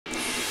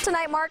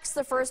Tonight marks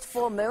the first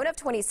full moon of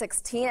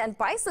 2016, and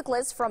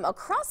bicyclists from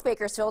across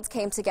Bakersfield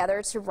came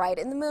together to ride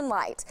in the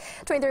moonlight.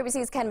 23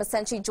 ABC's Ken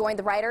Masenchi joined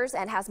the riders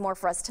and has more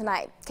for us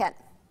tonight. Ken.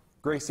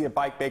 Gracie at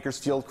Bike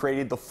Bakersfield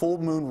created the full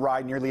moon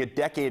ride nearly a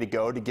decade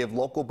ago to give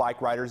local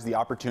bike riders the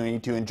opportunity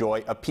to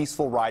enjoy a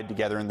peaceful ride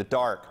together in the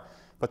dark.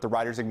 But the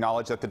riders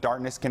acknowledge that the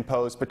darkness can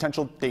pose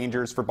potential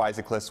dangers for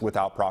bicyclists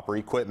without proper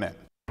equipment.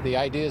 The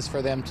idea is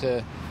for them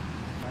to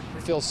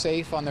feel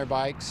safe on their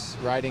bikes,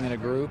 riding in a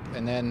group,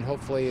 and then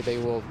hopefully they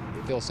will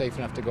feel safe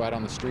enough to go out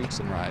on the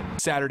streets and ride.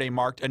 Saturday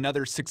marked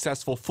another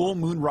successful full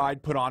moon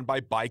ride put on by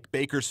Bike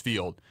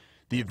Bakersfield.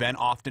 The event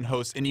often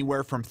hosts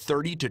anywhere from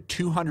 30 to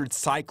 200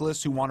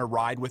 cyclists who want to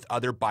ride with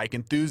other bike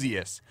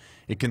enthusiasts.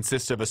 It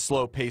consists of a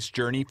slow-paced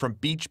journey from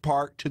Beach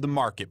Park to the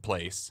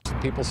marketplace.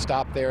 People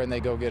stop there and they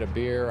go get a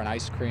beer, an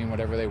ice cream,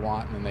 whatever they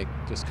want, and then they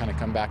just kind of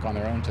come back on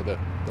their own to the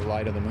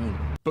light of the moon.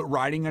 But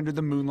riding under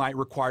the moonlight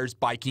requires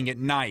biking at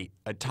night,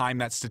 a time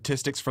that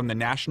statistics from the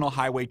National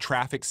Highway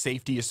Traffic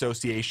Safety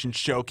Association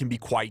show can be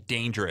quite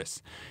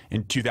dangerous.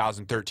 In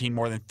 2013,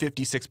 more than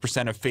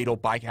 56% of fatal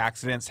bike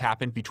accidents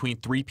happened between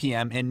 3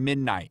 p.m. and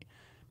midnight.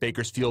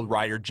 Bakersfield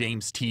rider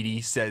James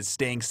Teedy says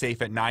staying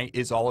safe at night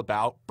is all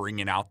about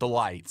bringing out the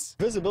lights.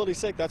 Visibility's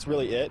sake, that's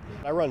really it.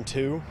 I run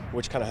two,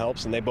 which kind of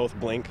helps, and they both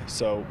blink,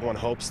 so one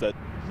hopes that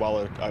while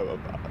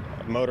a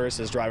motorist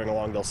is driving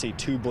along, they'll see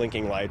two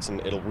blinking lights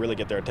and it'll really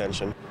get their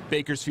attention.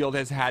 Bakersfield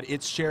has had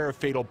its share of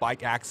fatal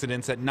bike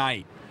accidents at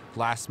night.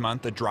 Last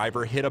month, a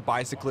driver hit a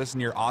bicyclist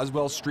near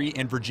Oswell Street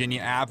and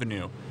Virginia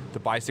Avenue. The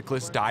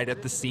bicyclist died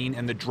at the scene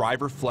and the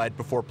driver fled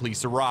before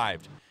police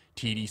arrived.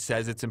 Teedy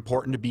says it's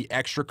important to be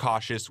extra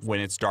cautious when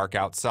it's dark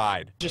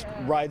outside. Just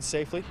ride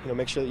safely,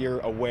 make sure that you're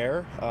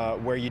aware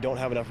where you don't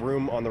have enough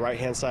room on the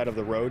right-hand side of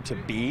the road to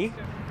be.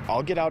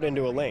 I'll get out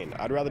into a lane.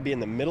 I'd rather be in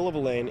the middle of a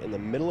lane, in the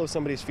middle of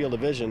somebody's field of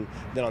vision,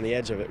 than on the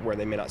edge of it where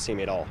they may not see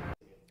me at all.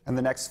 And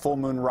the next full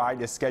moon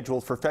ride is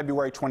scheduled for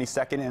February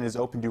 22nd and is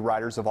open to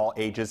riders of all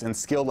ages and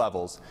skill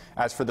levels.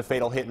 As for the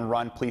fatal hit and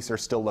run, police are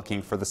still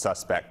looking for the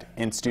suspect.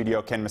 In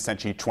studio, Ken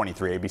Masenchi,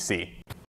 23 ABC.